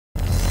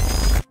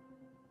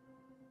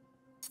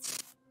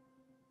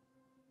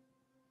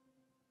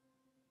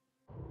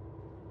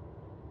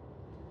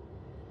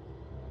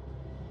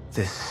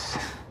This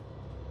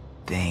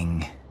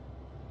thing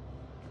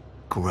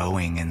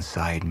growing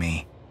inside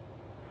me.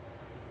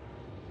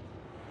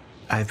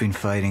 I've been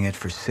fighting it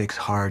for 6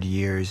 hard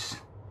years.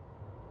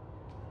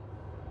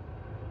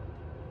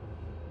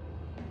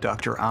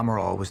 Dr.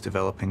 Amaral was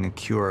developing a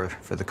cure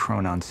for the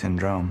Cronon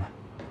syndrome.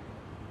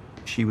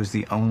 She was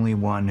the only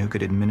one who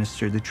could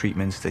administer the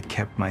treatments that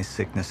kept my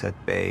sickness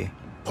at bay.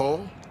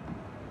 Paul?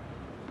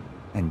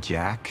 And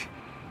Jack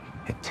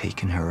had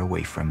taken her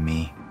away from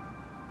me.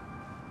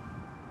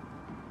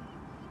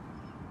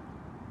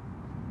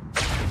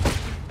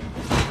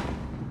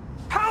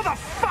 How the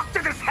fuck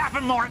did this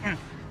happen, Morton?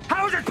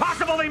 How is it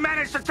possible they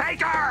managed to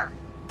take her?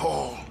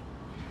 Paul,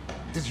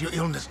 this is your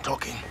illness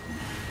talking.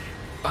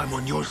 I'm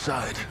on your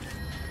side.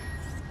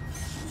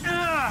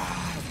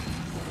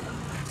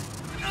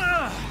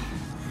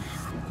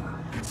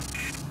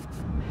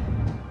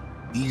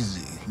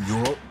 Easy,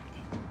 you're up.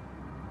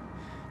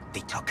 They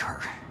took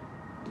her.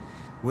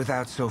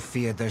 Without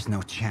Sophia, there's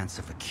no chance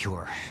of a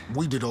cure.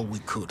 We did all we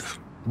could.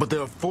 But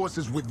there are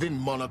forces within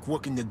Monarch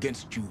working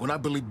against you, and I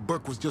believe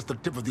Burke was just the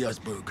tip of the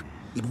iceberg.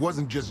 It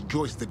wasn't just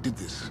Joyce that did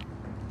this.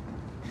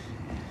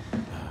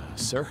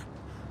 Sir?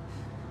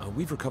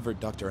 We've recovered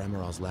Dr.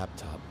 Amaral's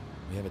laptop.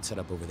 We have it set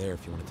up over there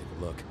if you want to take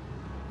a look.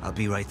 I'll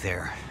be right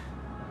there.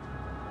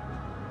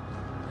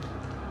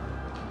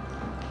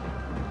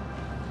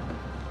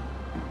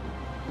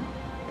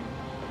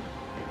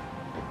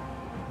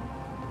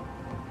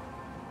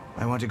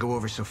 I want to go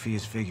over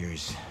Sophia's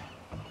figures.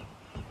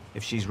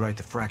 If she's right,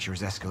 the fracture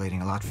is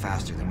escalating a lot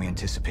faster than we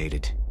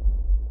anticipated.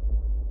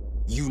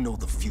 You know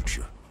the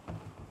future.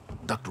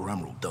 Dr.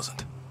 Amaral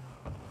doesn't.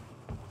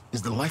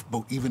 Is the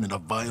lifeboat even in a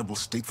viable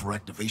state for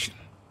activation?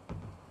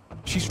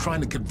 She's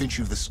trying to convince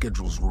you the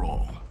schedule's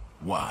wrong.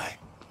 Why?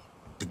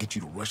 To get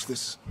you to rush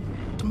this?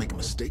 To make a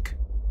mistake?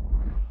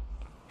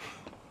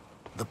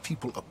 The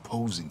people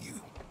opposing you.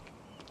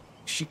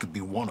 She could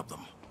be one of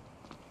them.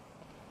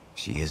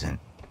 She isn't.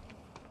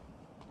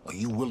 Are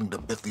you willing to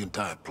bet the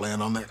entire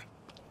plan on that?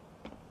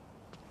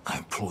 I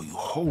implore you,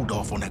 hold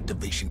off on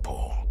activation,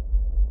 Paul.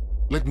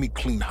 Let me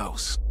clean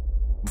house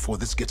before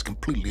this gets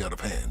completely out of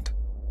hand.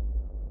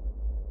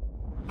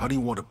 How do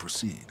you want to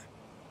proceed?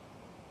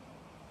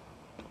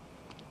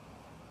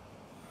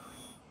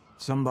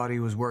 Somebody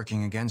was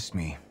working against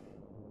me.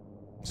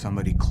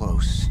 Somebody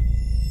close.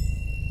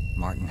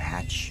 Martin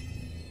Hatch.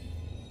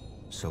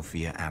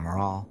 Sophia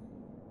Amaral.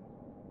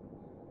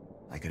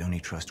 I could only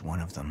trust one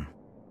of them.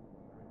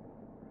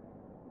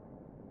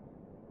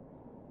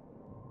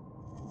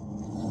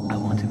 I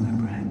want him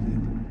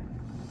apprehended.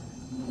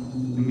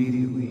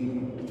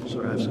 Immediately.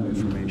 So I have some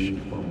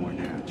information about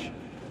Martin Hatch.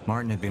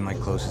 Martin had been my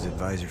closest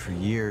advisor for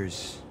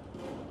years.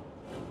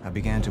 I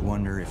began to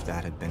wonder if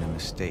that had been a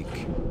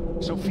mistake.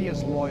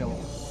 Sophia's loyal.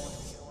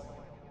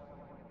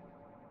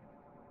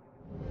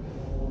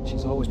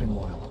 She's always been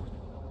loyal.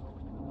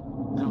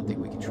 I don't think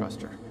we can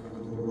trust her.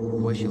 The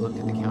way she looked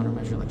at the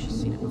countermeasure like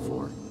she's seen it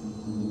before.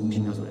 She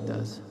knows what it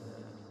does.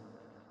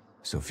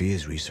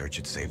 Sophia's research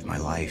had saved my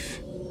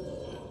life.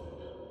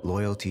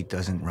 Loyalty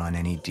doesn't run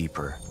any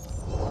deeper.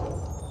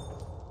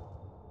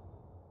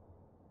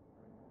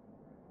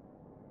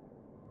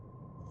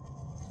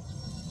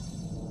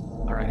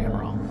 All right,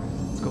 Amaral.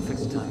 Let's go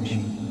fix the time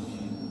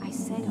machine. I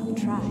said I'll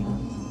try.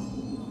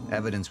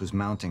 Evidence was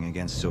mounting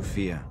against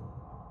Sophia.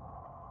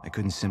 I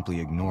couldn't simply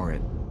ignore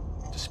it,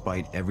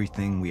 despite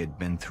everything we had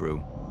been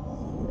through.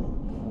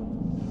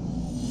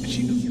 And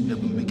she knew you'd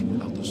never make it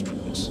without those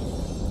treatments.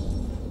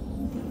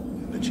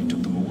 And then she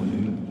took them away.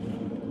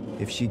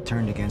 If she'd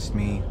turned against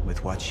me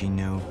with what she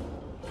knew,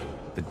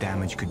 the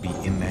damage could be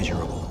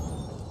immeasurable.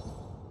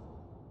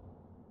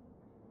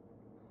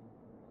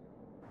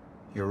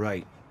 You're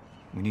right.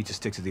 We need to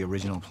stick to the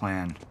original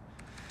plan.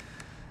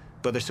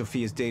 Whether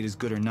Sophia's date is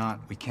good or not,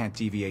 we can't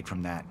deviate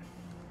from that.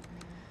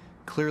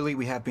 Clearly,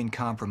 we have been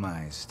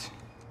compromised.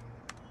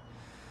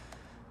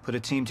 Put a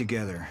team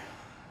together.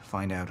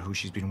 Find out who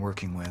she's been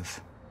working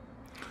with.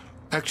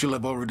 Actually,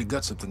 I've already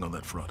got something on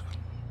that front.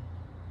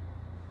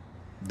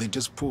 They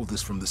just pulled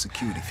this from the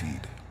security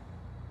feed.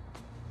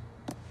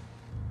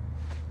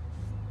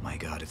 My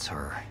God, it's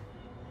her.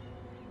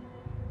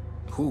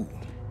 Who?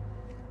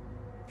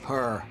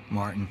 Her,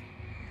 Martin.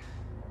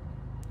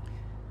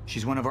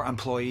 She's one of our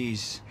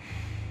employees.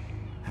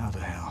 How the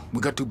hell?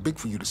 We got too big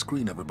for you to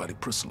screen everybody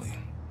personally.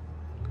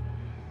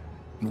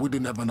 And we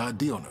didn't have an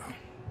ID on her.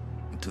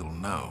 Until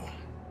now.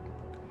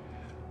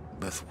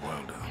 Beth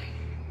Wilder.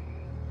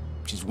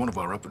 She's one of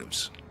our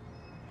operatives.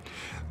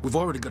 We've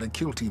already got a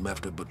kill team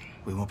after, but...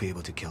 We won't be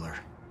able to kill her.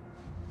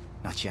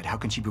 Not yet. How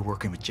can she be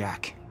working with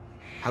Jack?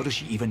 How does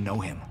she even know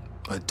him?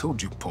 I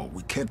told you, Paul,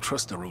 we can't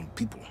trust our own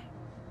people.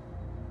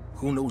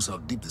 Who knows how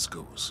deep this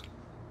goes?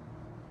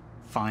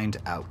 Find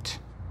out.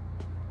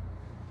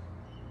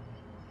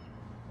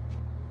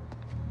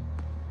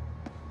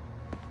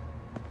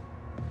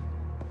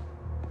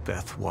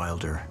 Beth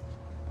Wilder.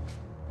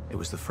 It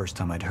was the first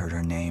time I'd heard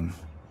her name,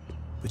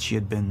 but she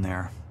had been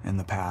there in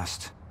the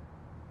past.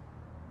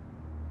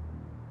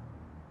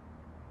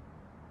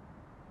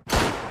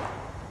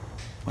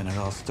 when it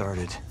all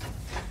started.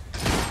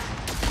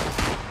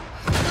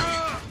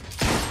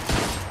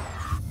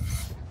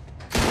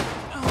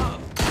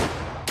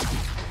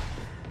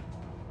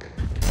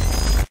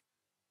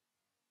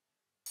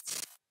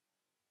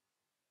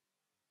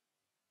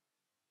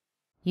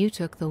 You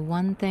took the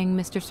one thing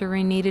Mr.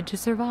 Serene needed to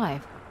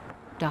survive,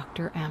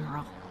 Dr.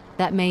 Amaral.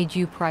 That made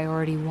you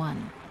priority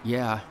one.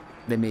 Yeah,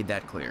 they made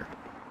that clear.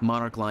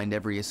 Monarch lined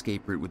every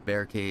escape route with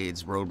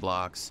barricades,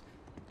 roadblocks.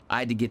 I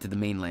had to get to the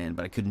mainland,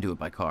 but I couldn't do it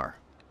by car.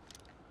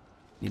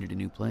 Needed a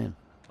new plan.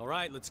 All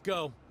right, let's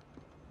go.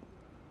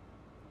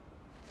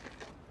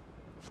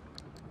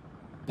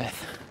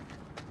 Beth,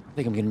 I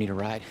think I'm gonna need a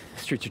ride.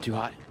 The streets are too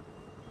hot.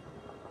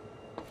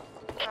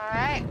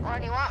 Alright, where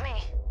do you want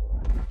me?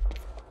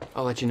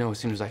 I'll let you know as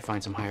soon as I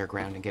find some higher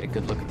ground and get a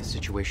good look at the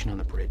situation on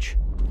the bridge.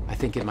 I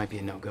think it might be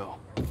a no-go.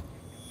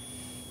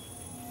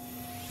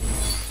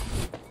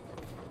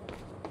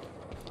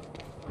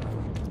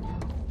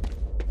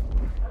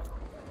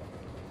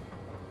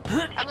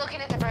 I'm looking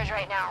at the bridge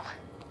right now.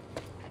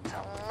 It's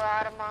a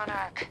lot of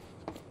Monarch.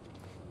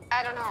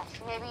 I don't know,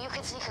 maybe you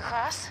could sneak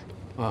across?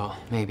 Well,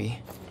 maybe.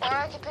 Or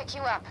I could pick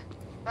you up.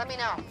 Let me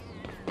know.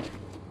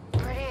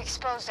 Pretty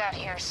exposed out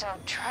here, so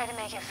try to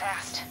make it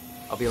fast.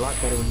 I'll be a lot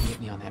better when you get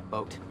me on that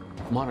boat.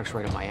 Monarch's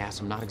right on my ass.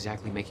 I'm not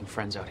exactly making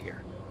friends out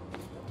here.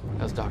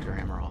 How's Dr.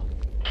 Amaral?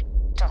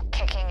 Still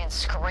kicking and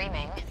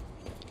screaming.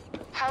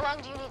 How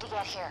long do you need to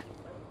get here?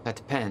 That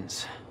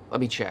depends.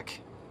 Let me check.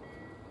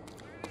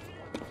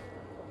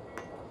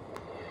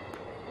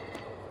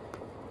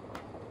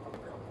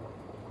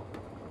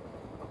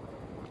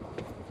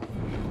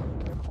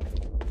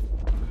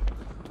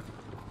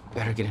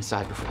 Better get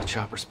inside before the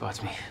chopper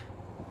spots me.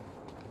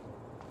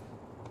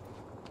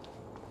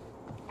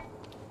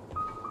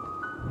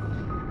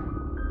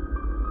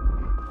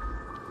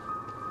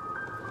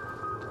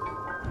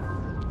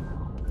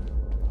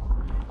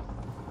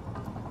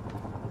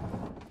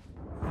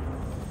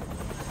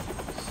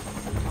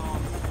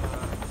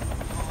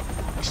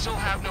 We still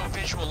have no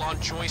visual on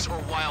Joyce or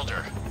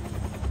Wilder.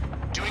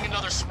 Doing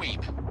another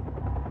sweep.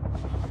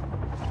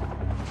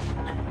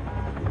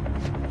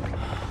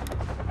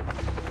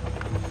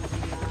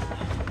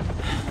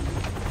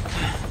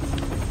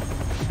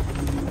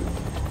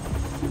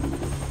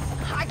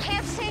 I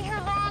can't stay here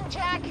long,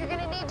 Jack. You're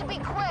gonna need to be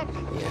quick.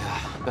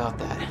 Yeah, about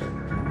that.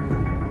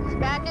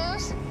 Bad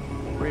news?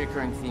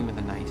 Reoccurring theme of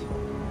the night.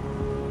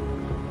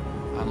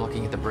 I'm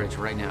looking at the bridge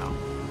right now.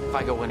 If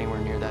I go anywhere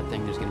near that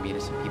thing, there's gonna be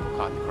innocent people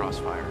caught in the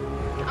crossfire.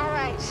 All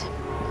right.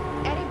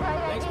 Any bright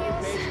Thanks for your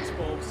ideas? patience,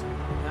 folks.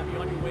 Have you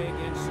on your way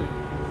again soon.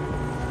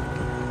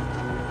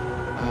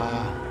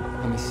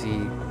 Let me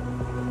see.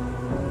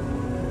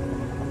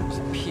 There's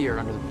a pier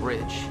under the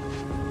bridge.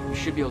 You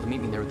should be able to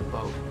meet me there with the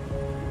boat.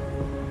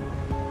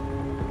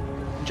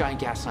 Giant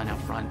gas sign out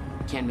front.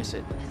 Can't miss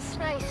it. It's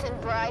nice and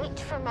bright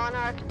for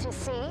Monarch to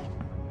see.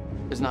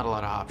 There's not a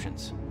lot of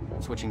options.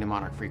 Switching to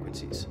Monarch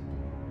frequencies.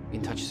 Be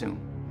in touch soon.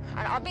 All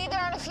right, I'll be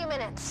there in a few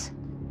minutes.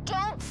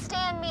 Don't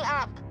stand me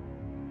up.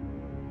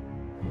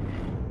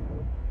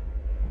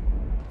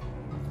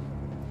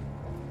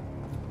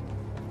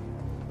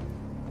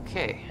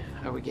 Okay,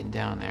 how are we getting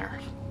down there?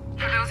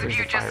 For those of Where's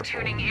you the fire just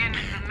pole? tuning in,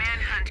 the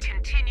manhunt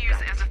continues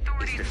as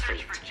authorities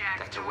search for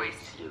Jack Joyce,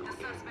 you. the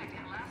suspect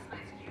in last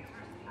night's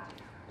university.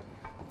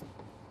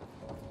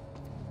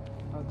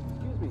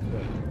 Excuse me,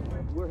 sir.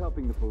 We're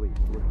helping the police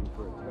looking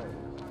for a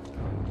terrorist.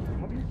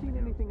 Have you seen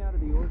anything out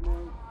of the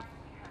ordinary? Is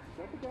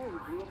that the guy who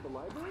blew up the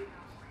library?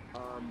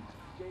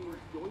 James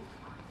Joyce?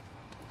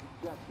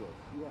 Jack Joyce,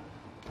 yeah.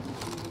 Have you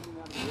seen anything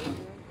out of the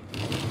ordinary?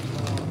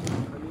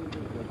 I mean,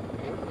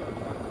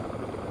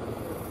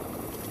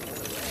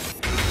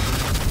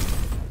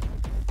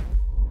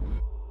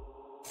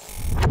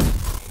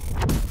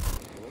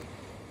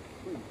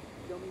 please,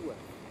 tell me where.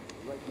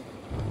 Right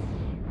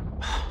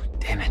now.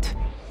 Damn it.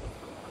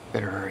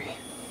 Better hurry.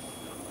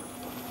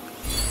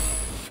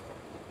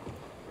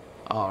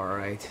 All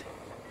right.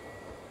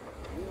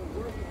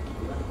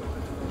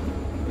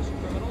 Mr.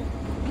 Criminal,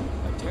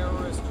 a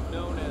terrorist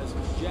known as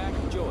Jack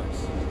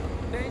Joyce.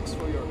 Thanks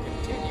for your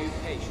continued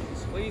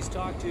patience. Please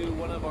talk to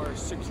one of our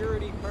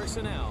security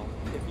personnel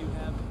if you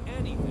have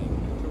anything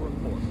to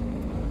report.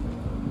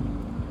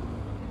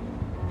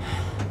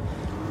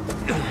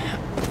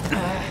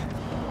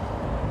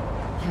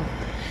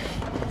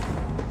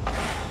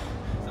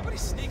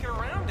 Somebody's sneaking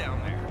around down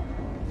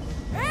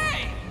there.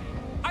 Hey!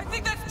 I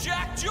think that's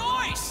Jack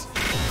Joyce!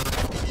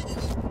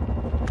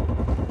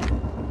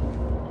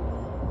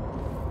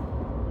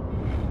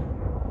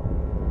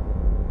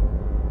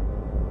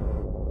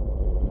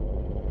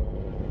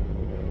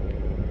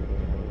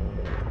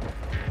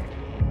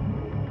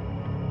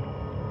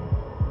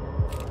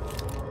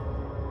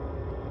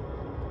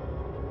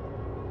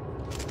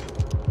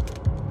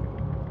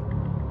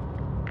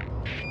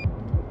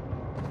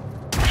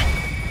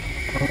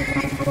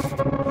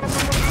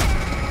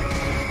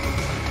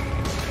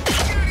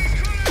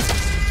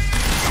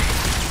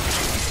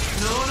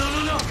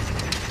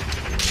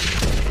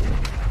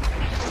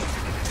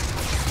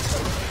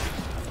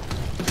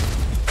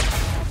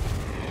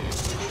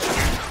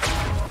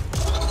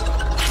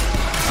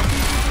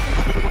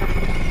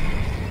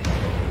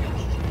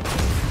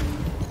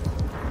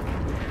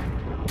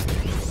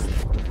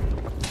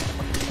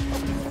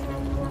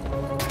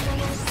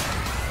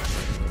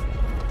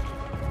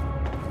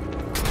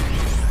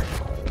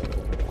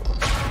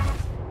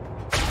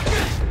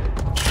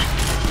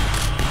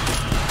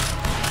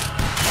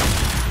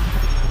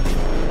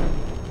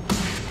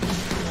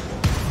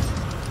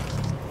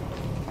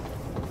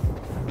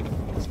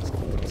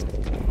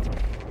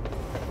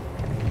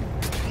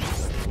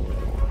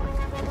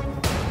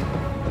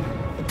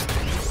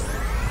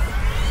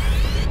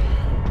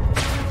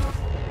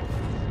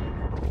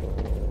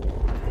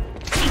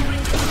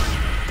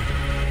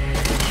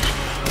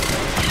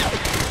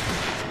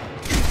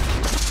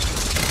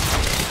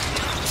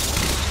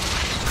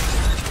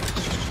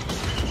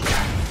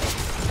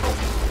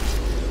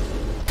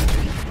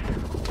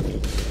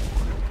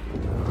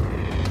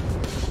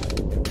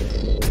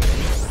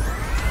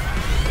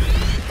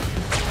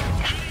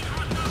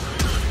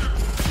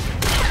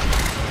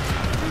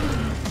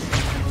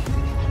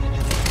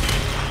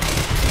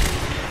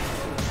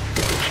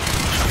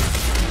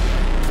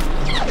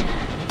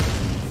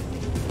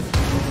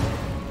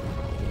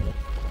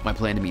 My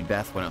plan to meet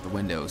Beth went out the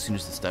window as soon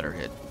as the stutter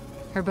hit.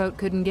 Her boat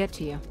couldn't get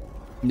to you.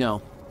 No,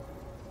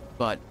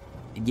 but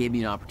it gave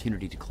me an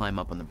opportunity to climb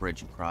up on the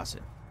bridge and cross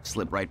it.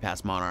 Slip right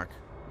past Monarch,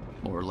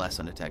 more or less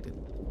undetected.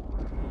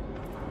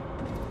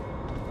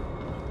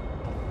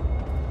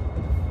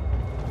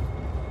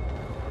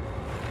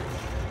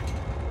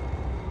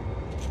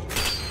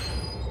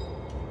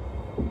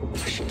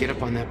 I should get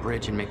up on that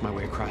bridge and make my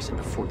way across it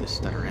before this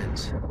stutter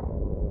ends.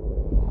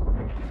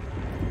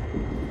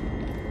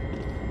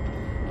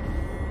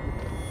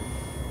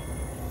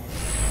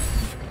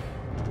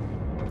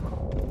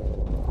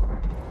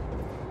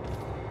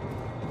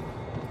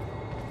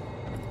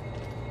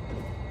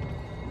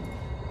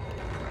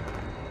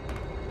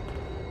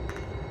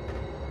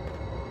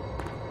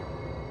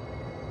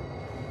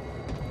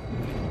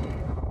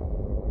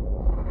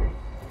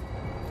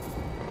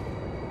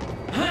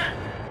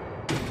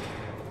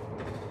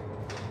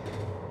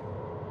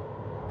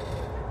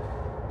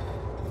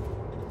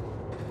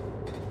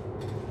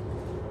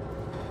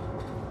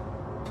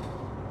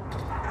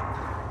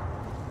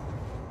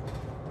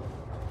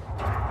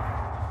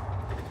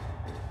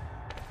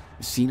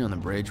 The scene on the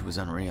bridge was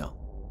unreal.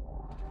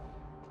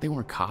 They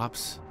weren't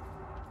cops.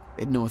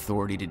 They had no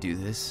authority to do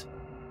this.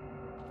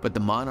 But the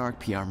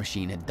Monarch PR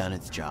machine had done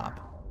its job.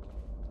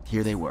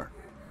 Here they were,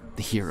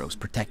 the heroes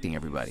protecting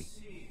everybody.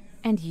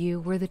 And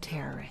you were the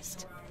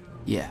terrorist.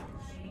 Yeah.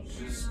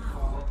 It's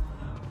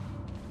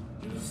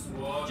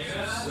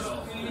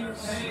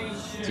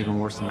even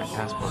worse than my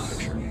passport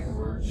picture.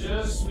 We're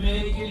just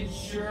making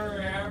sure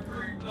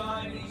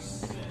everybody's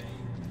safe.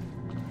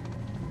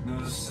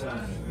 No sign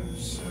of him,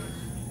 sir.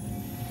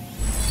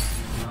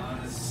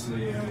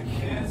 Honestly, I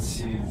can't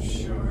see him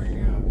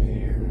showing up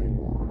here.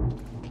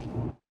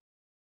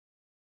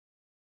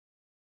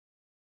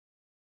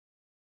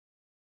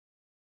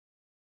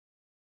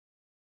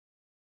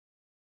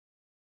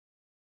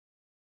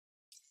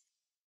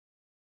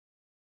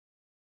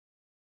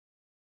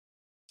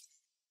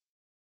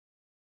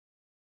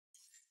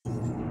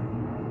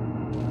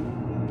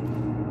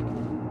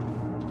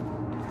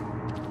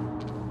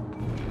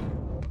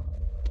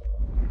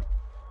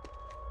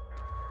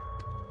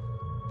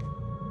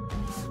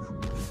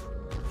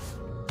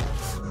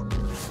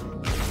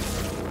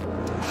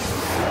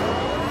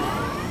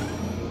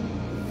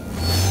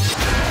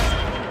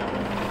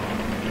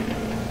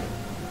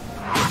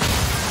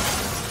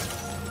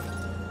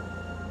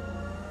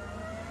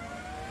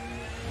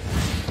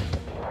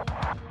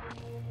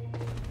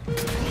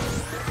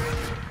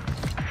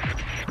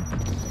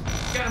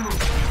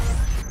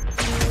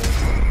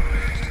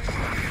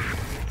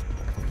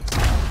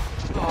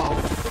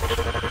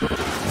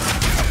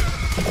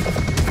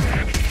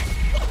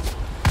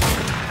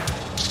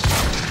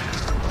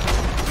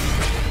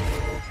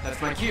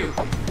 That's my cue.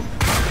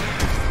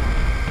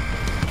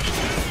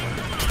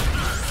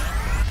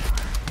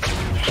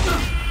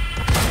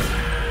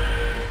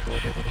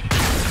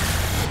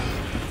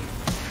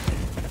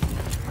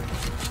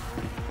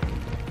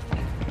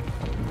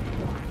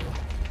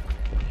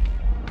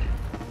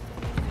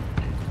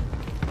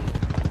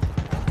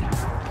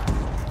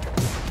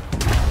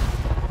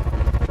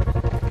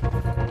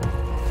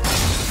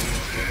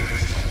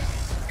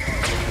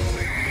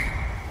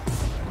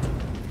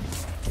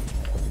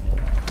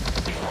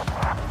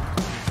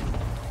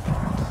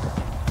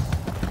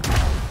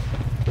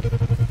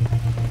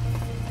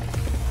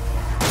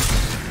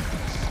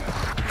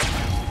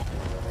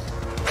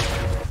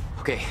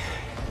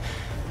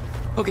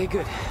 Okay,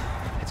 good.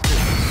 That's good.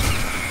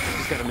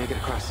 Just gotta make it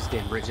across this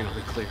damn bridge and it'll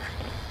be clear.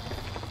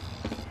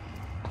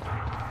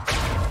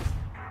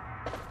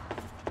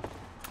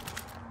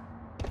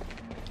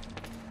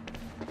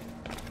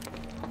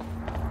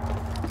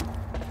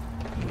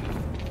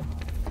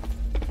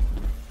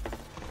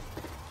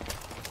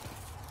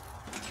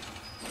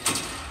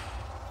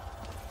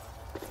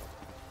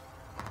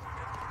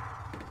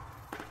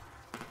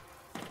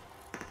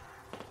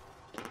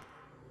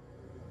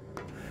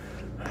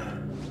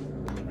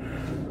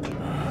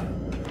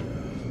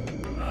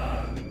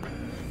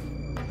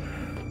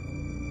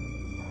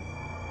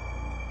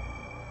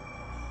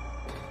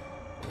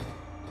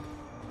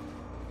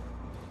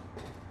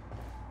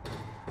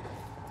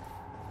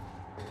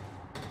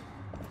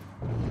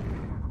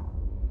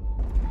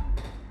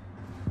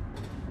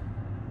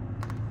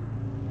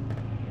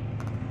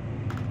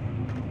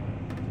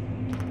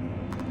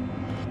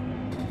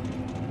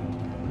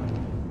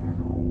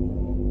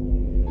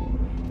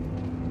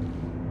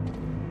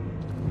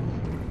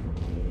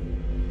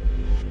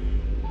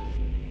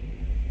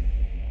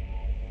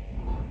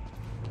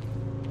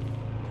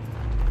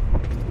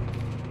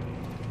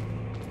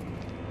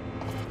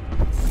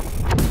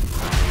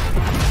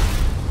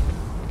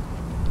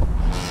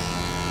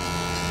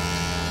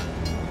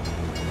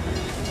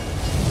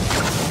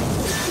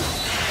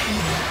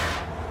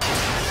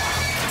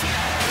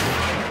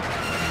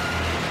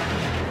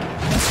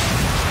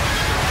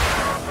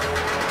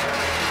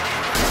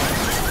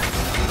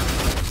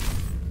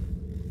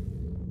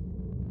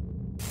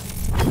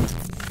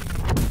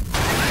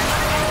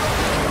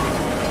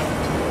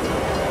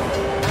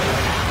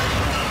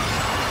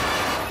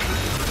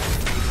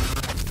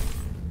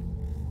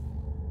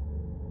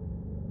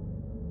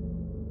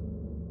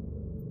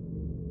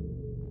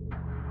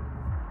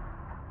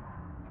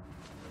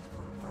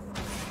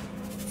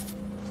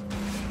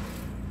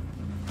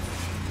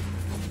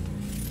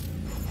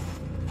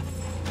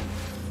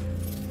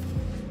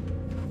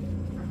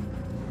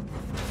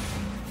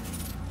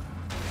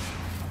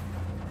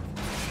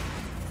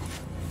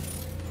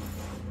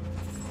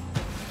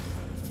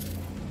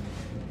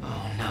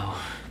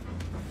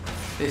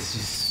 This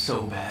is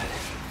so bad.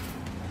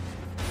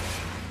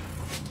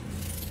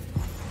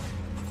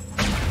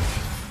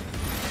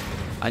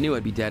 I knew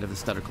I'd be dead if the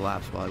stutter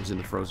collapsed while I was in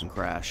the frozen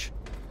crash.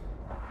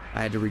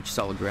 I had to reach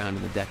solid ground,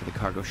 and the deck of the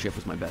cargo ship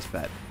was my best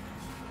bet.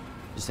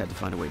 Just had to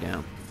find a way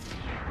down.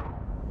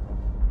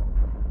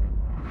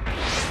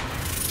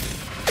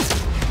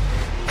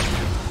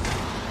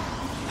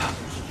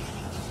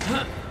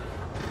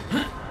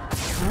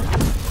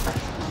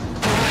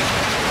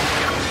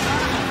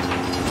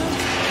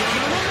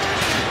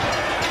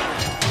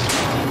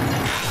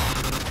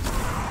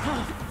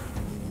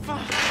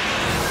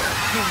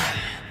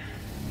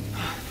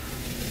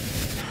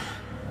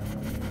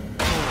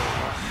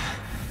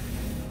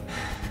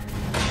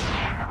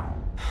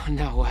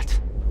 Now what?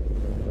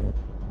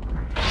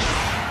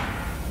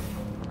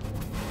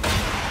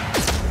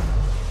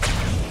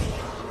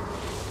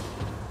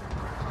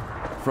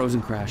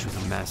 Frozen crash was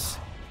a mess.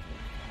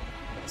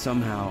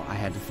 Somehow, I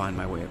had to find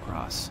my way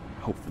across,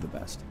 hope for the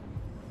best.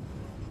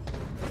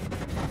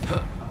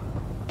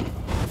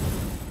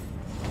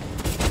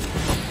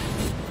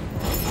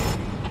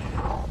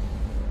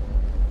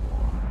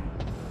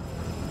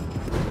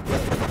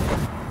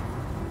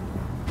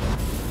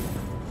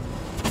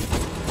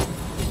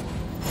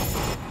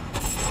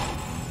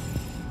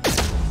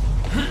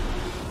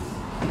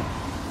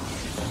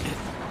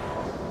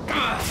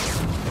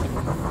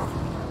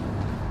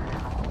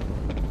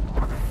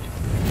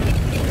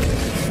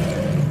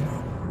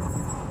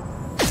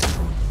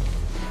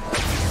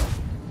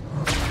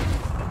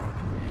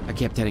 I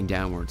kept heading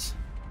downwards,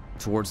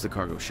 towards the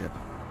cargo ship.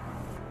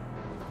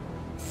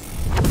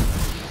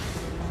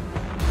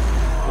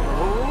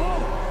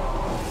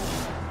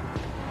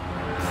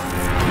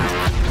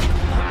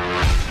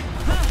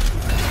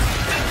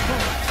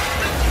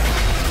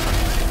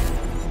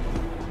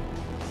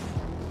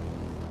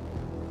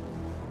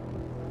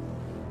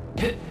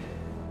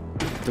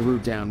 The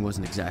route down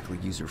wasn't exactly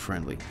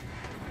user-friendly.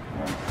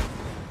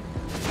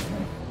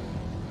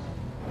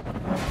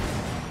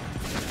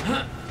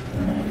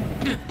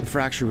 The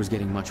fracture was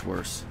getting much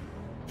worse.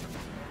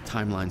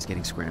 Timelines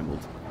getting scrambled.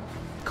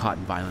 Caught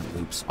in violent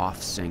loops,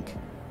 off sync.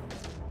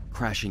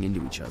 Crashing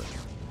into each other.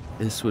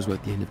 This was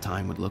what the end of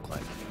time would look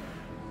like.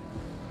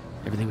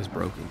 Everything was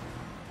broken.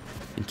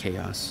 In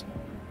chaos.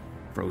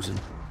 Frozen.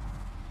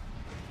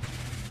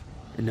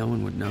 And no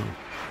one would know.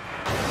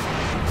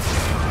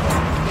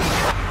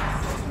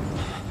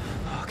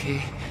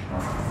 Okay.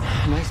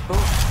 Nice boat.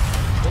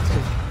 Hold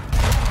still.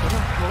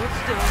 Hold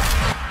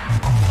still.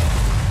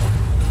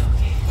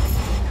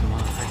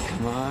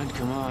 Come on,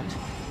 come on.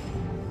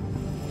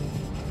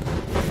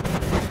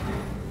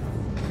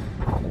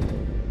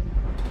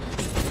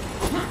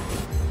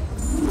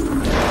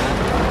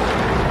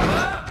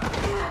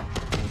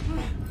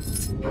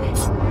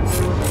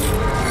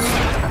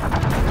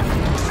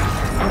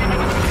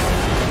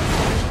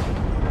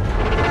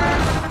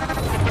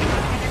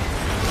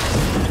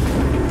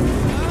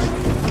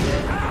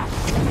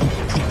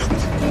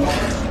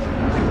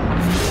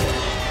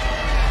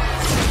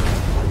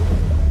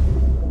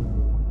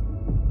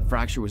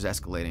 Fracture was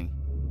escalating.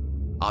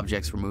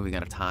 Objects were moving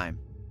out of time,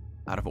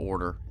 out of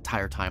order,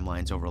 entire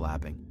timelines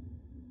overlapping.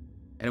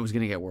 And it was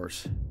gonna get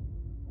worse,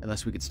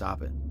 unless we could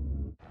stop it.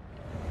 You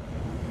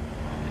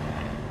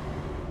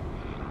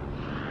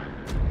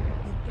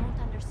don't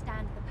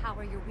understand the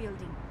power you're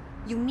wielding.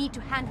 You need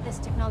to hand this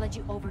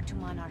technology over to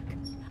Monarch.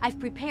 I've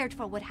prepared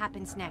for what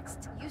happens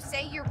next. You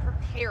say you're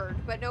prepared,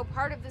 but no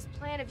part of this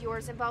plan of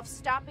yours involves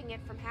stopping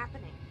it from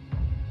happening.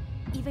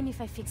 Even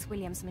if I fix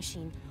William's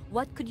machine,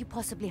 what could you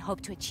possibly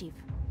hope to achieve?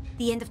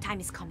 The end of time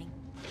is coming.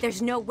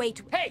 There's no way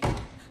to— Hey!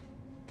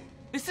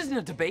 This isn't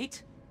a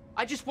debate.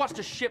 I just watched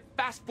a ship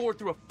fast forward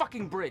through a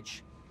fucking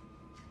bridge.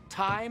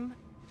 Time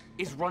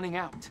is running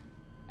out,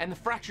 and the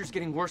fracture's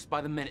getting worse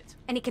by the minute.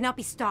 And it cannot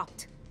be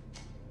stopped.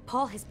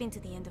 Paul has been to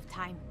the end of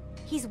time.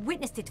 He's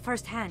witnessed it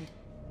firsthand.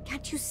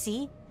 Can't you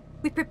see?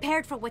 We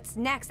prepared for what's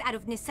next out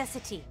of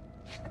necessity.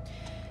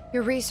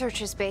 Your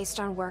research is based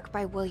on work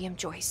by William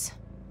Joyce.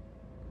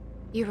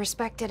 You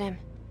respected him.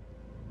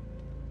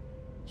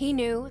 He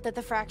knew that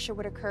the fracture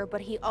would occur,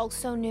 but he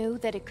also knew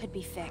that it could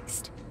be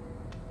fixed.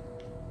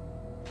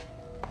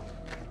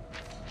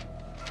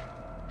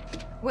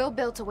 Will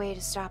built a way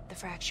to stop the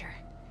fracture.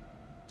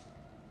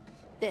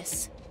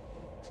 This.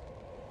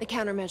 The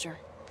countermeasure.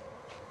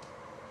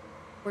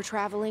 We're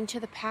traveling to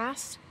the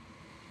past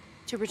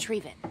to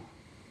retrieve it.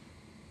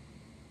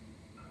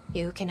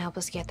 You can help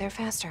us get there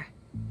faster.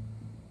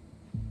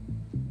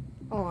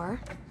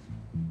 Or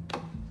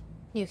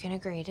you can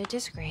agree to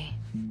disagree.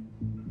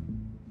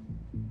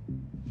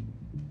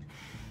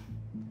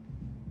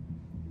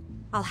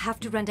 I'll have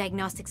to run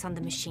diagnostics on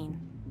the machine.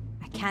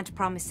 I can't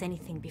promise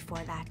anything before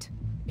that.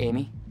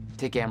 Amy,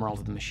 take Amaral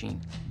to the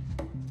machine.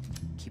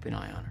 Keep an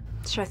eye on her.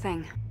 Sure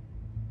thing.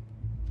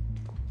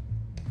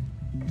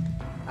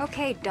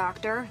 Okay,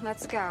 Doctor,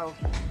 let's go.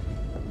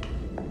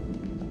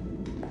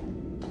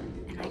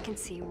 And I can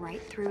see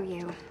right through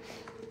you.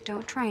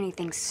 Don't try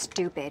anything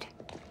stupid.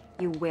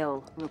 You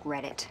will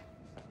regret it.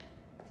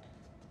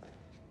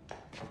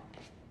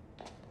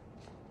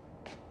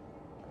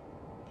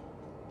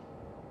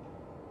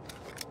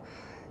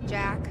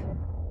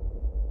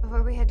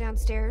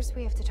 downstairs.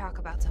 We have to talk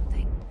about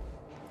something.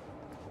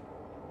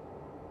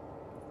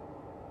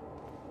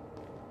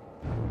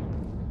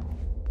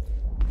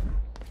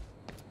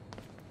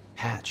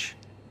 Hatch.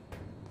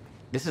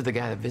 This is the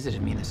guy that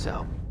visited me in the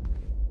cell.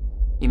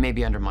 He may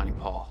be undermining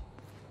Paul,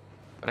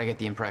 but I get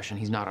the impression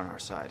he's not on our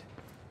side.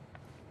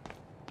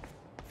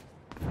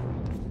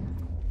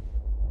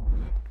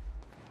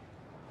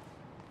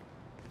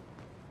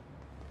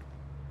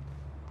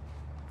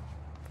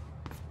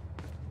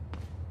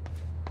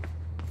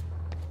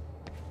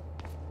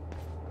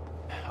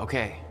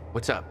 Okay,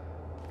 what's up?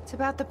 It's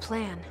about the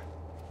plan.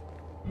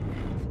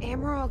 If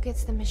Amaral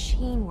gets the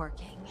machine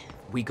working...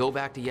 We go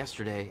back to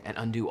yesterday and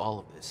undo all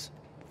of this.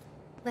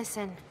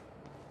 Listen.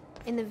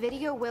 In the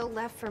video Will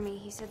left for me,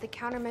 he said the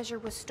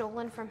countermeasure was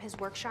stolen from his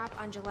workshop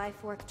on July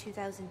 4th,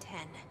 2010.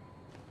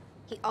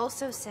 He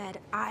also said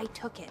I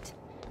took it.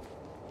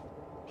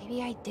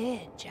 Maybe I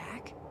did,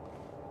 Jack.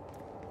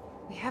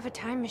 We have a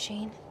time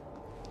machine.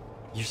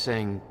 You're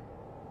saying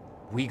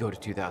we go to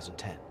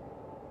 2010.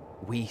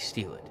 We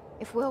steal it.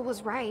 If Will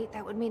was right,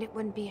 that would mean it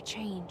wouldn't be a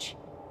change.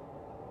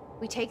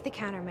 We take the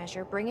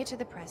countermeasure, bring it to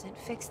the present,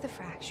 fix the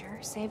fracture,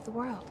 save the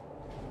world.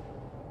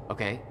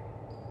 Okay.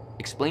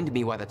 Explain to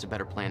me why that's a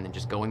better plan than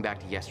just going back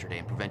to yesterday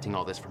and preventing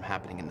all this from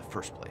happening in the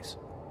first place.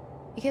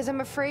 Because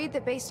I'm afraid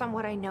that based on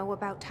what I know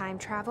about time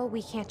travel,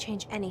 we can't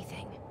change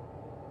anything.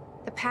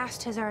 The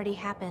past has already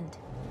happened.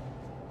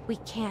 We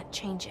can't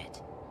change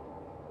it.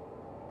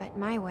 But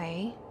my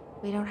way,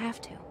 we don't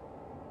have to.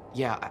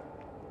 Yeah,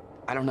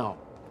 I don't know.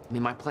 I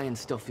mean, my plan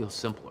still feels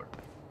simpler.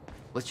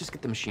 Let's just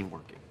get the machine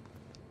working.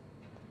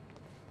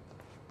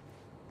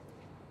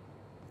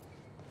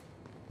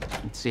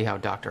 Let's see how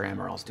Dr.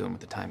 Amaral's doing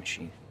with the time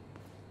machine.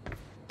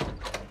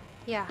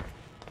 Yeah.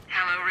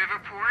 Hello,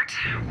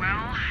 Riverport.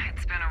 Well,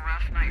 it's been a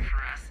rough night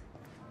for us.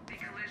 The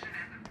collision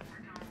at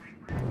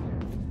the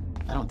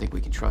Port. I don't think we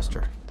can trust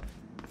her.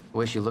 The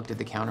way she looked at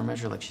the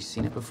countermeasure like she's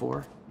seen it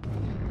before.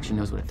 She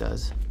knows what it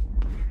does.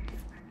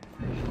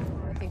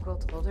 You think Will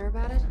told her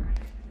about it?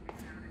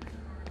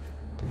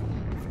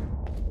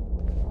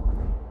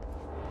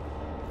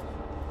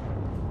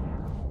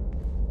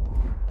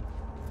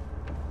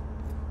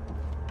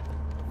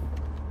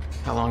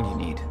 How long do you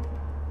need?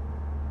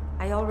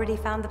 I already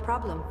found the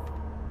problem.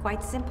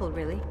 Quite simple,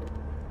 really.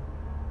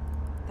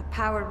 The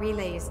power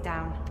relay is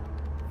down.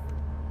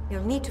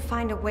 You'll need to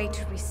find a way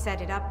to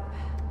reset it up.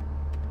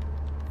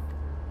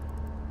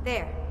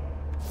 There,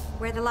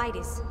 where the light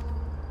is.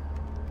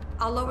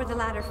 I'll lower the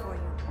ladder for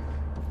you.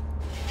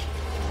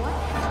 What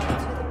happened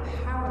to the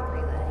power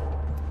relay?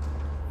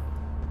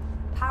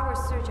 Power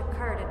surge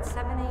occurred at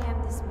 7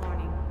 a.m. this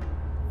morning,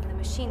 when the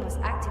machine was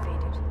activated.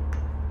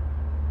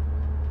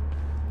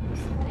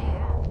 7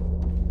 a.m.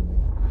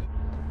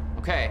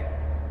 Okay.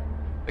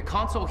 The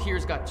console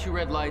here's got 2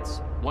 red lights,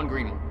 1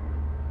 green one.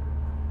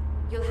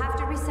 You'll have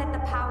to reset the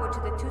power to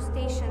the 2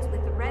 stations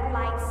with the red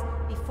lights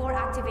before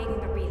activating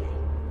the relay.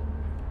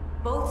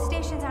 Both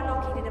stations are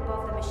located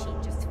above the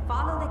machine. Just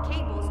follow the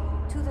cables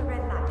to the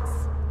red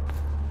lights.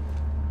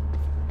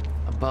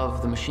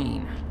 Above the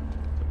machine.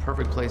 The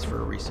perfect place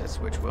for a reset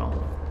switch, Will.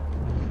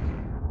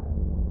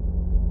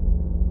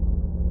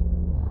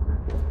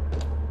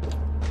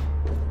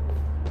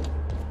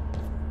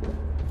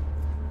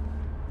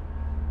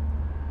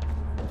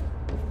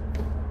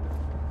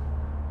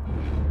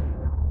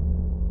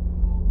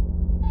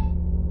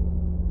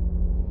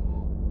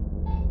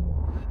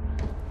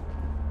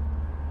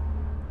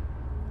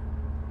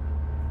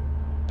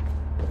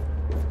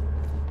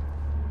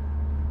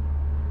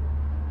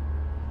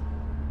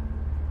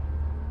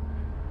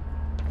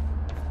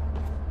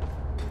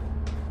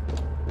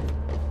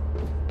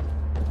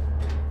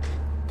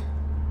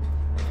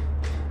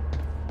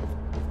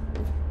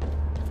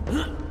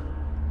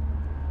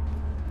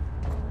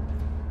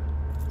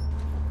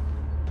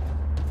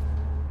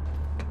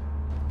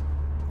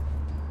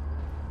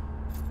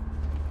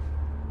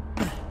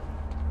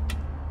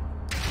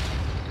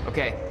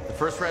 Okay, the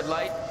first red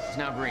light is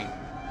now green.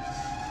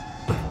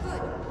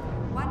 Good.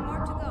 1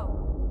 more to go.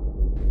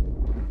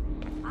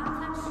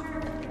 I'm not sure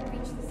if you can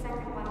reach the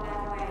second one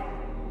that way.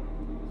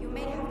 You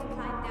may have to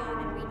climb down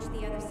and reach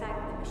the other side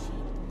of the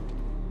machine.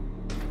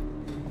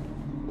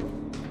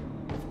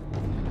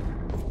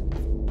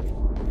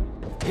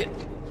 Hit.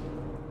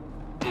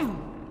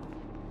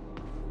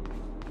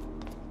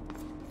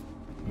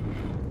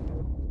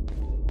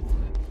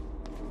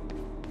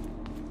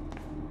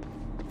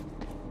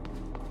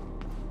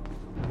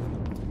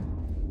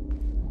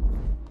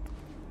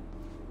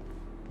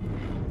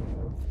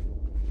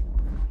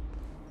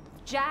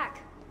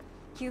 Jack,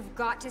 you've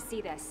got to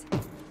see this.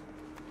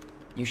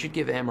 You should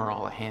give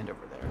Amaral a hand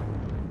over there.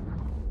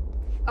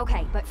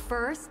 Okay, but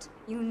first,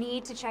 you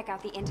need to check out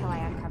the intel I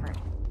uncovered.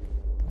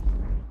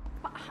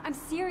 I'm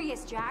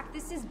serious, Jack.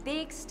 This is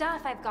big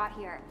stuff I've got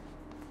here.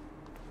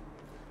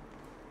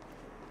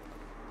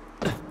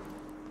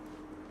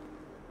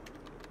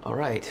 All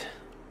right.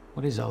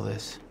 What is all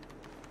this?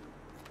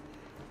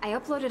 I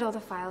uploaded all the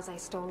files I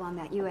stole on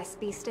that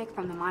USB stick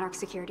from the Monarch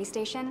security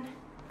station.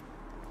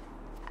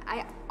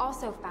 I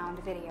also found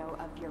a video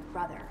of your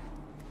brother.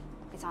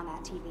 It's on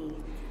that TV.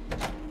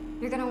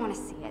 You're gonna want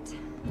to see it.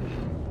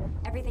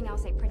 Everything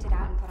else they printed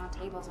out and put on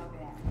tables over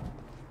there.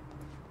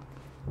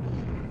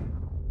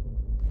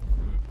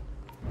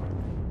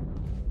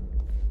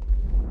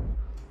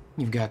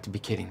 You've got to be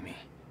kidding me.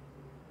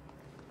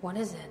 What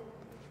is it?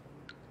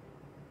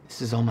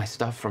 This is all my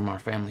stuff from our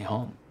family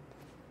home.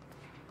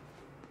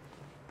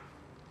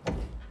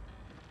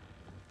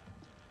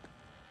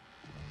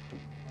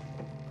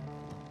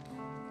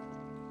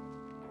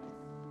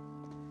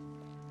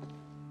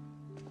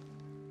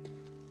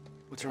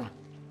 What's wrong?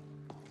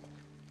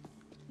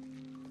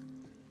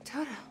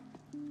 Toto.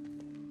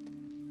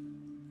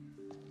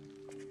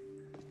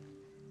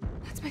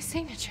 That's my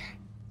signature.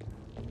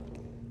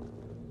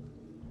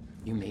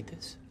 You made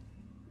this?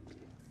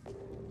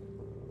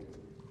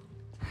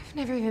 I've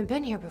never even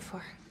been here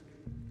before.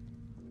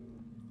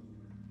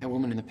 That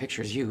woman in the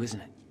picture is you,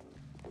 isn't it?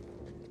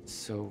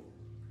 So...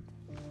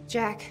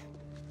 Jack.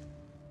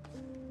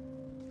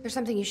 There's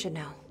something you should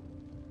know.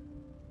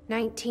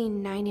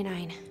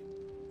 1999.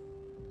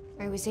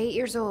 I was 8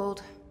 years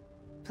old,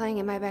 playing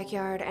in my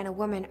backyard, and a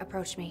woman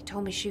approached me,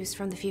 told me she was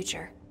from the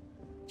future.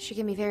 She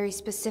gave me very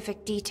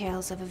specific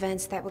details of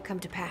events that would come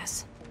to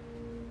pass.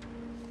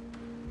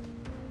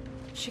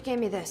 She gave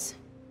me this.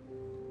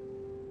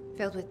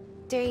 Filled with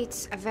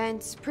dates,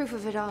 events, proof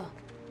of it all.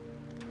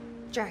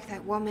 Jack,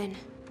 that woman...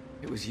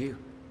 It was you.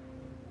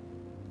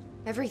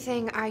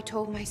 Everything I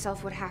told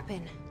myself would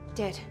happen,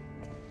 did.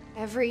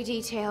 Every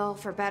detail,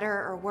 for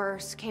better or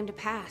worse, came to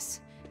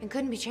pass, and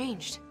couldn't be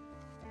changed.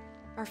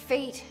 Our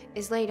fate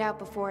is laid out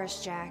before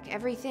us, Jack.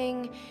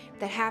 Everything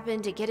that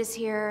happened to get us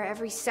here,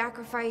 every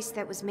sacrifice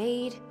that was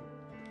made,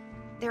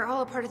 they're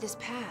all a part of this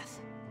path.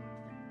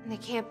 And they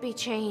can't be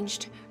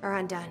changed or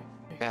undone.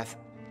 Beth.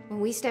 When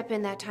we step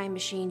in that time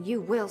machine,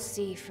 you will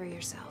see for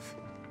yourself.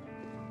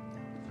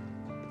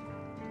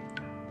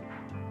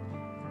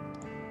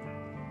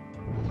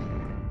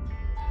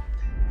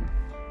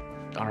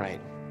 All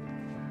right.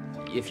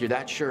 If you're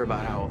that sure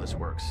about how all this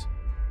works,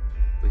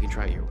 we can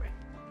try it your way.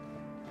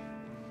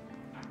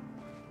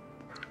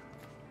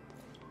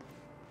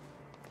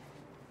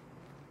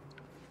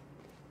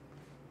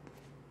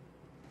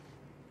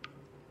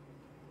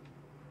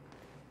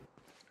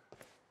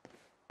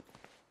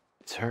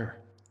 It's her.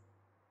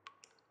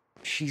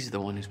 She's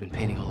the one who's been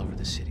painting all over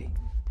the city.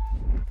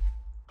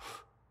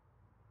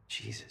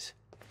 Jesus.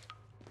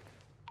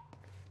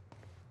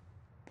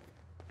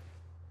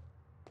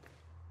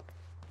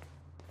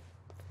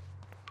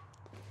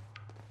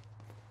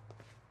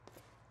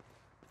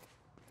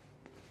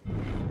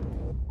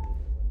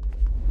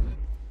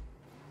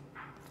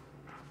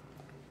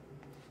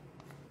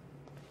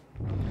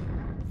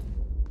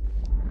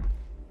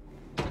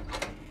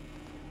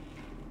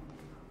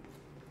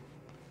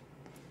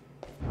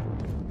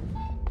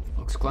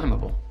 Looks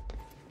climbable.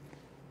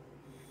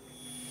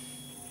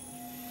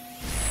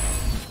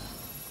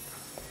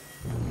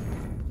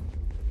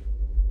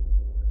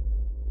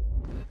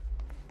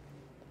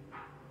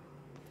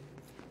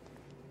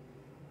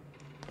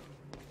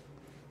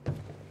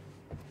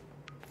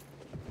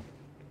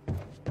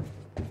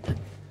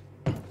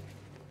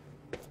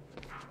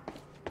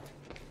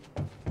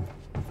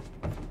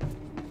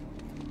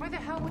 Why the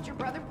hell would your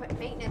brother put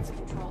maintenance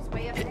controls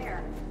way up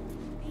there?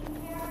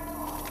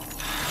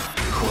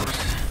 Of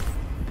course.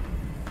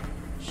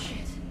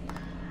 Shit.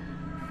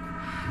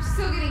 I'm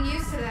still getting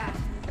used to that.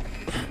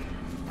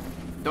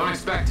 Don't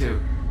expect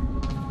to.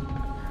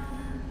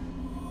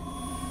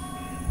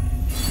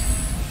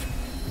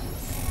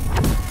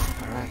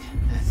 All right,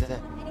 that's it.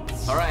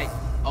 All right,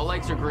 all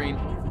lights are green.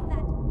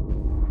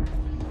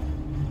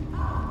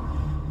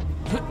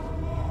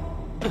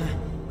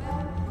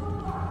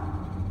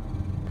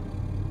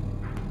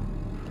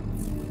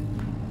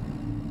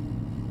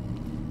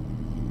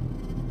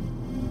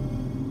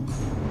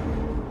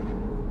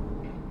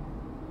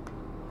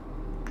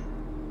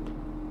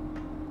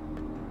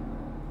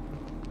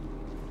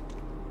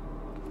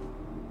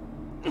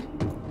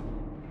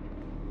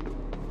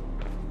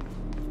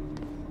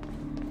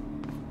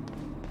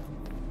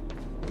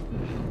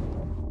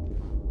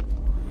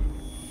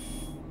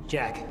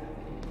 Jack.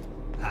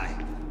 Hi.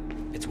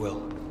 It's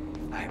Will.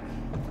 I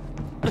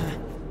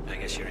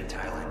guess you're in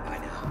Thailand by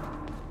now.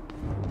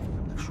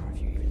 I'm not sure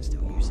if you even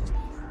still use this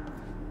number.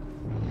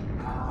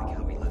 I don't like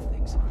how we left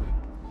things.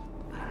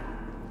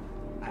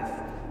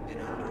 I've been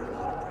under a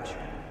lot of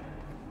pressure.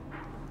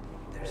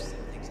 There's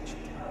some things I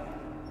should tell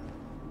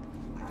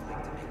you. I'd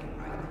like to make it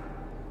right.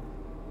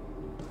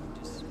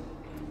 Just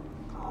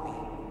call me.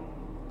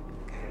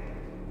 Okay?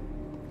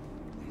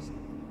 Please.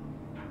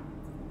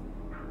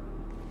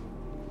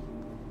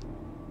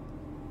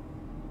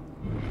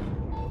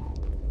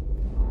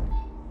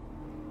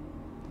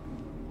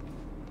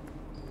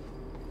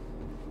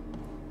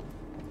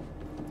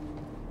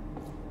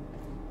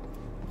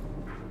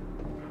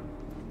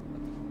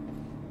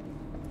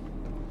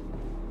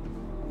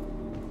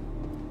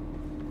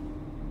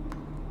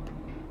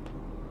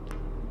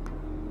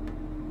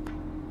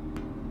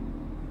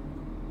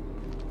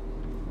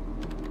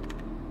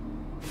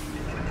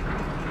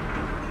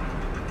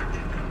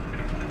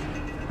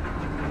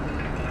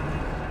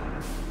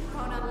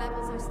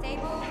 levels are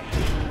stable.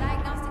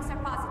 Diagnostics are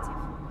positive.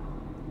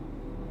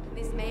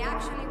 This may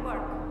actually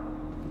work.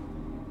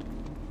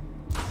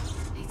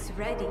 It's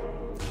ready.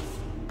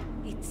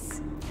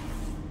 It's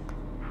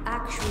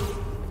actually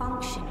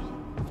functional.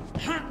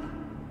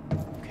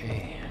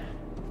 Okay.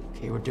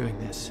 Okay, we're doing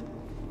this.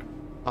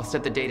 I'll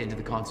set the data to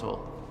the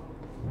console.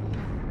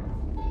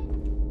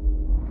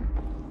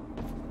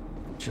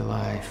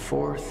 July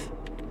 4th,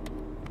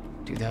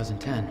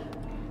 2010.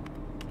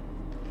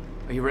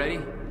 Are you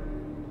ready?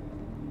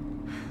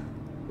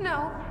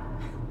 No.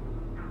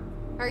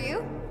 Are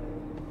you?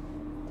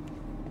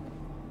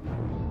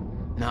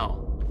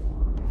 No.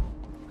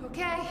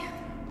 Okay.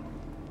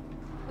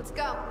 Let's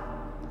go.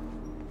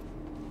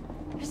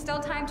 There's still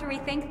time to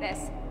rethink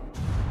this.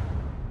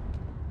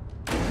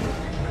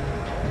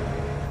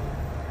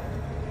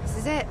 This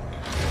is it.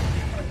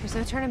 There's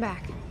no turning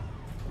back.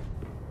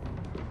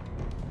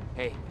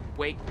 Hey,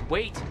 wait,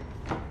 wait!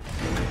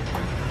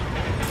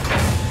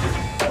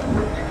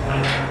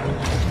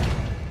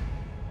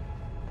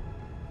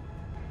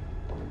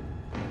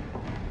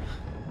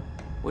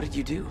 What did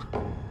you do?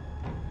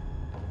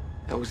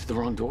 That was the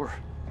wrong door.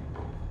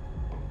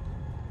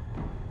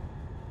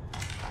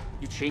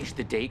 You changed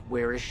the date.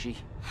 Where is she?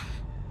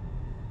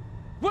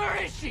 Where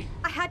is she?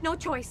 I had no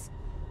choice.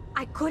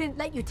 I couldn't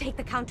let you take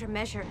the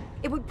countermeasure.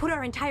 It would put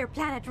our entire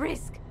plan at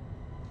risk.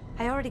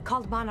 I already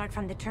called Monarch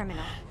from the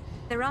terminal.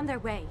 They're on their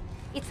way.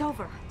 It's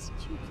over. What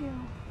did you do?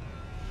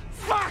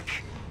 Fuck!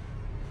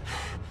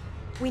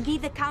 We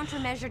need the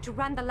countermeasure to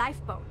run the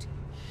lifeboat.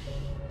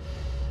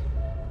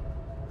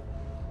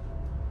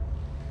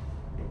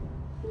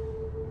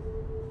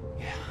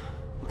 Yeah,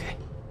 okay.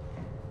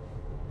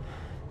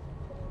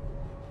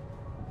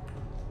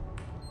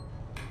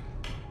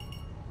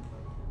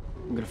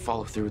 I'm gonna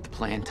follow through with the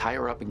plan, tie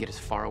her up, and get as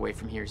far away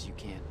from here as you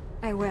can.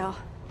 I will.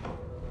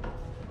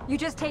 You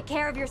just take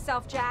care of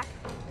yourself, Jack.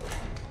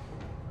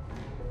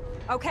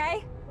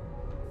 Okay?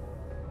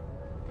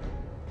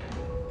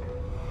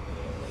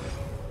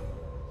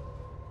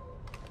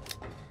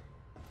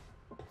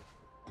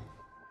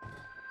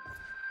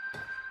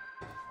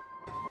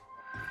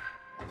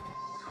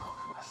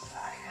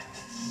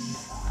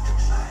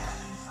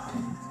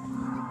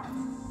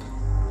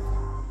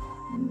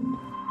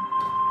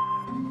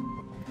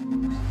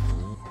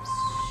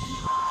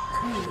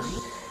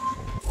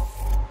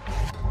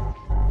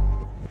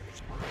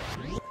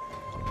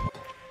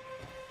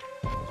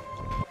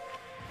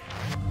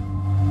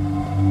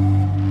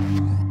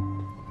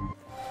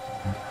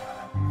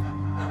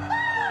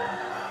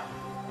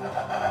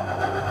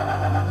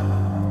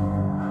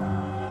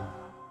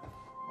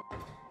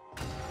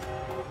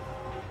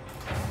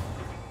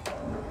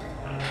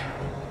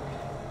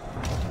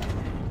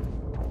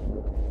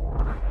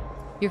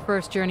 Your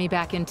first journey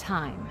back in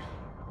time,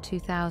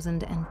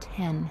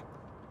 2010.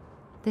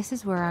 This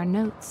is where our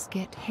notes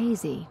get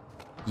hazy.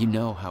 You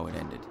know how it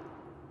ended.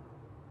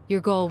 Your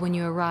goal when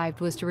you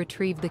arrived was to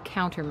retrieve the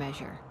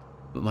countermeasure.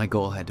 But my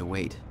goal had to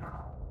wait.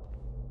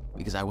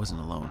 Because I wasn't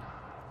alone.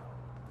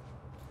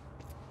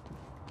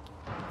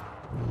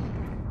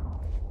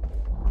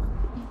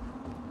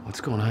 What's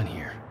going on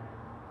here?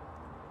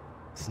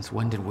 Since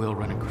when did Will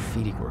run a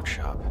graffiti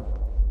workshop?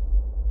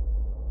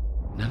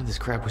 None of this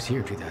crap was here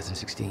in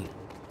 2016.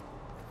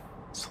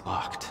 It's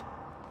locked.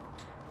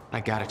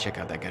 I gotta check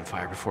out that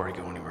gunfire before I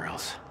go anywhere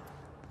else.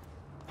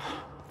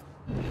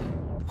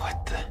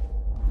 What the?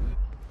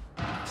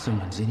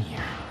 Someone's in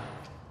here.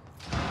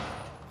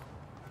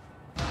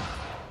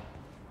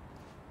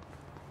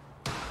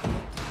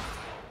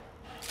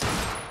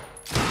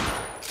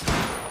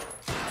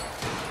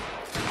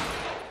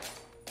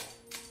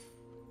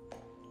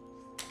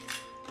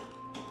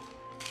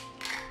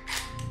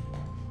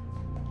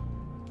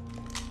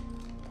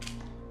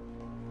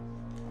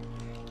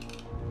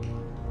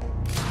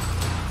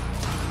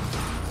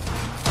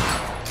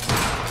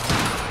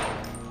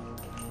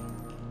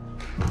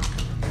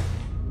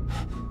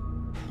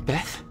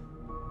 Beth?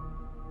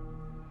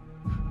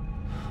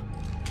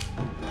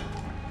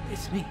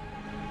 It's me.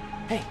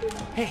 Hey,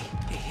 hey,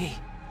 hey, hey.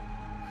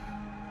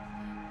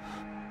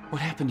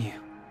 What happened to you?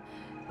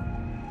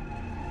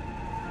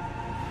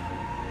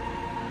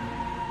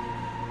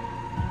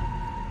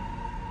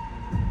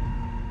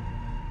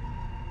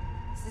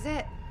 This is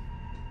it.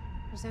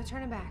 There's no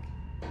turning back.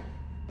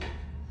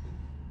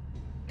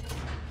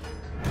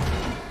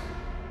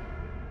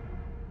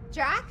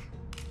 Jack?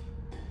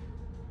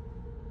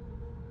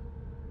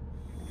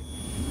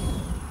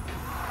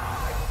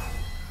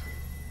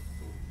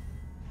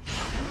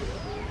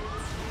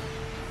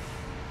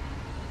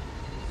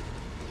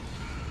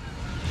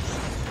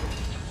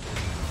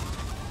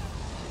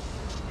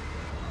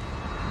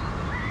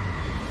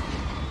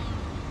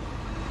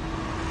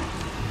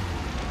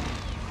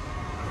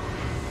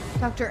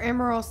 Dr.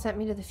 Emerald sent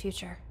me to the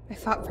future. I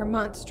fought for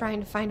months trying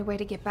to find a way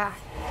to get back.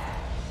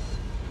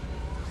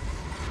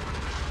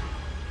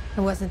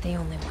 I wasn't the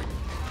only one.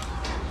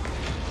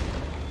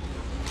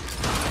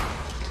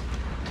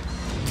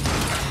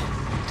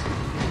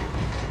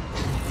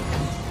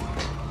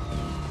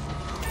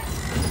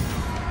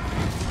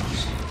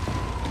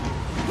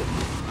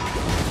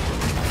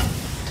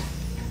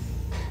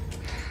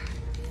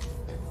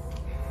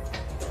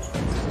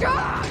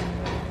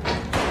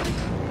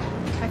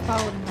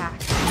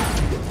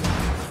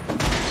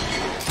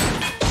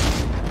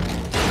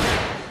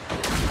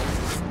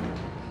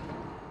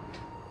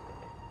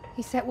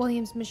 He set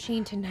William's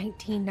machine to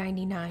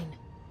 1999.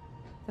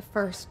 The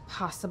first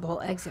possible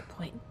exit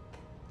point.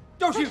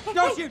 Don't shoot!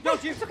 Don't shoot! Don't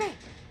shoot! It's okay.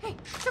 Hey,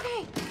 it's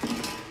okay.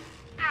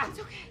 It's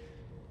okay.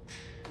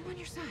 I'm on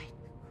your side.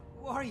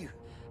 Who are you?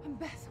 I'm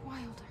Beth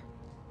Wilder.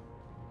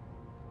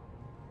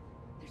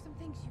 There's some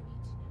things you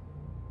need to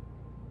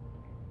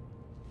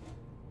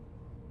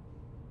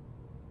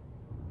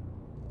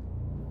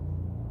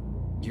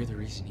know. You're the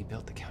reason he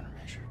built the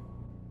countermeasure.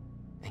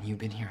 And you've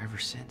been here ever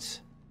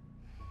since.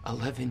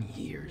 11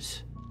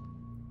 years.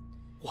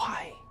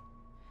 Why?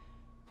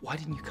 Why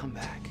didn't you come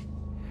back?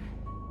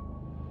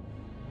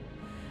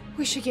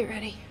 We should get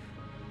ready.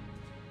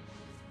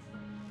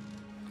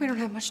 We don't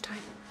have much time.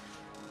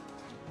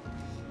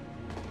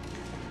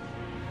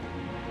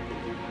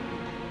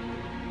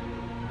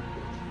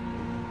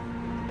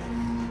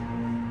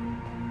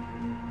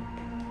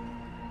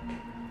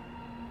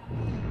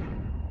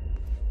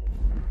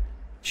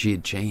 She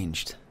had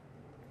changed.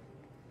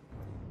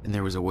 And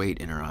there was a weight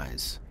in her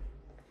eyes.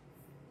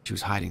 She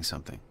was hiding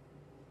something.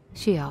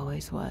 She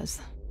always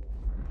was.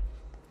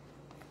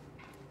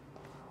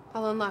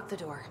 I'll unlock the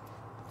door.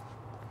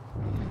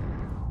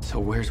 So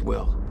where's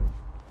Will?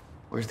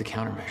 Where's the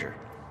countermeasure?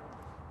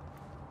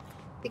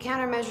 The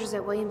countermeasure's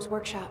at William's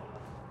workshop,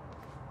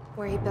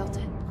 where he built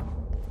it.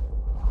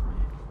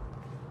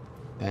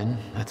 Then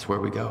that's where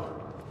we go.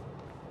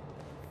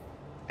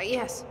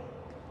 Yes.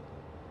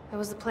 That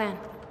was the plan.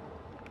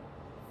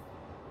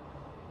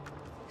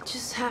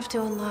 Just have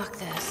to unlock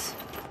this.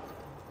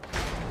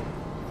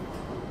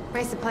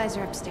 My supplies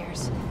are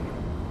upstairs.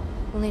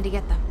 We'll need to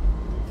get them.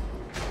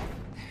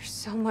 There's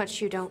so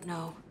much you don't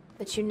know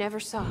that you never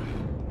saw.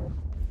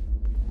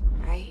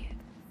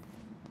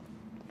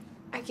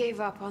 I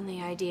gave up on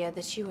the idea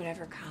that she would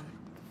ever come.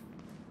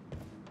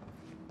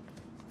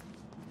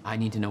 I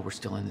need to know we're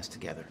still in this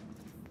together.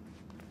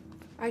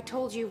 I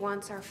told you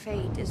once our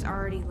fate is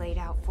already laid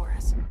out for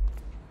us.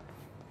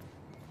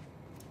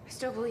 I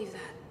still believe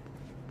that.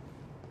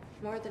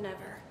 More than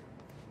ever.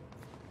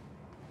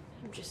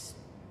 I'm just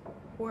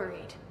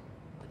worried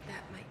what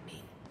that might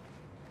mean.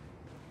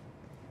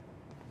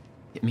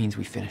 It means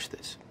we finish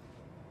this.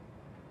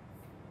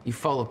 You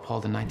followed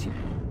Paul to 19...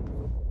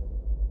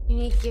 You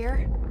need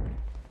gear?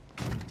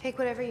 Take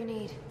whatever you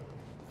need.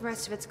 The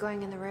rest of it's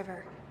going in the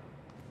river.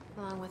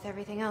 Along with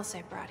everything else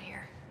I brought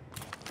here.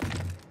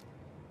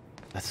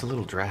 That's a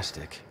little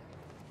drastic.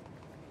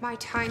 My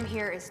time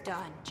here is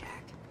done,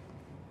 Jack.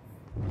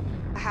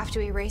 I have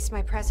to erase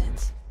my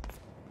presence.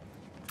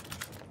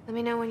 Let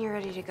me know when you're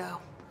ready to go.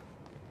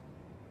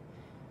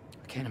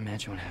 I can't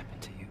imagine what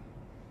happened to you.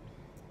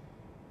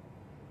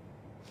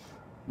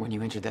 When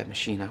you entered that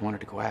machine, I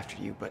wanted to go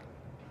after you, but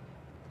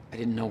I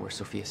didn't know where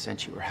Sophia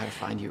sent you or how to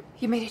find you.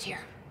 You made it here.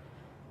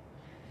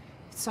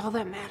 It's all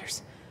that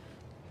matters.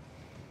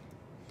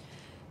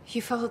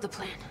 You followed the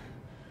plan.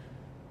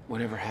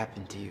 Whatever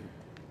happened to you,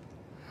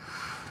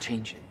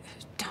 change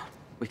it. Don't.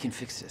 We can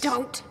fix this.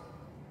 Don't.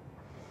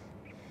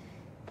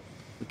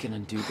 We can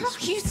undo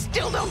this. You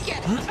still don't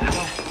get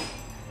it.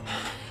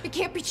 It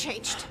can't be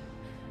changed.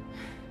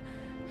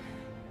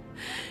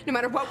 No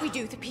matter what we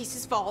do, the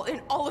pieces fall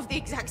in all of the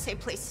exact same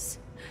places.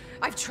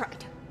 I've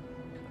tried.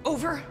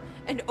 Over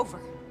and over.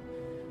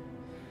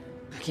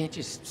 I can't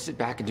just sit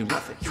back and do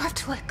nothing. You have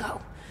to let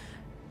go.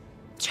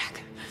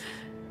 Jack.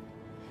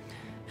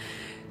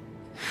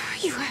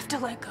 You have to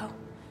let go.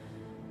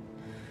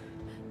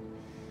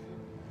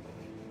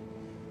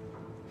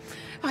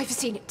 I've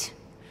seen it.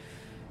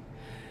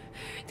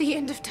 The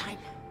end of time.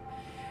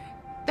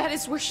 That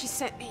is where she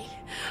sent me.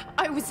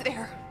 I was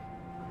there.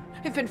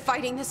 I've been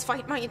fighting this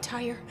fight my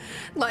entire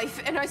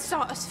life, and I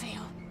saw us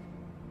fail.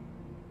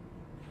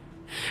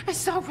 I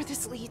saw where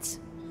this leads.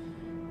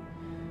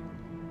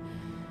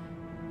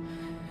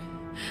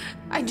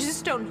 I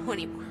just don't know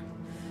anymore.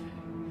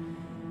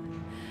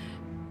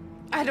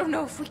 I don't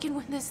know if we can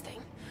win this thing.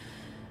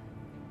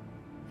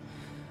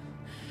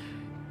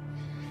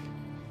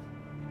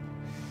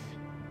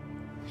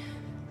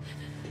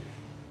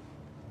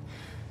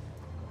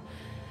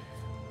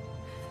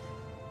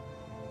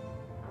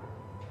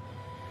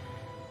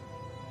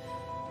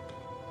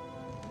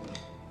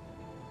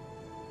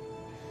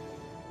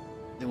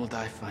 Then we'll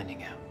die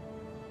finding out.